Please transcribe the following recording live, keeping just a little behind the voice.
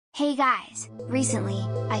Hey guys, recently,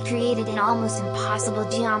 I created an almost impossible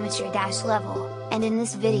geometry dash level, and in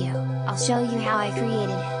this video, I'll show you how I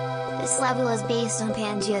created it. This level is based on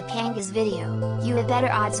Panga's video. You have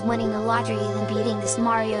better odds winning the lottery than beating this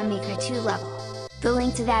Mario Maker 2 level. The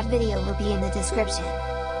link to that video will be in the description.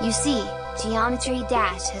 You see, Geometry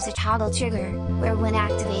Dash has a toggle trigger, where when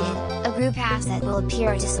activated, a group asset will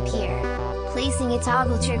appear or disappear. Placing a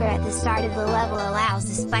toggle trigger at the start of the level allows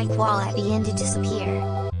the spike wall at the end to disappear.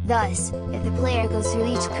 Thus, if the player goes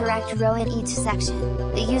through each correct row in each section,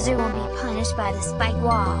 the user won't be punished by the spike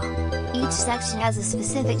wall. Each section has a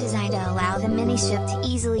specific design to allow the mini-ship to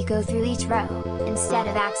easily go through each row, instead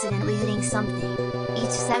of accidentally hitting something. Each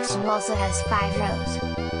section also has 5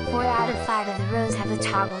 rows. 4 out of 5 of the rows have a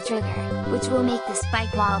toggle trigger, which will make the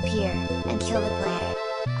spike wall appear, and kill the player.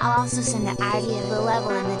 I'll also send the ID of the level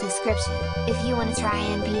in the description, if you want to try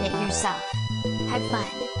and beat it yourself. Have fun,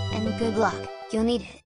 and good luck, you'll need it.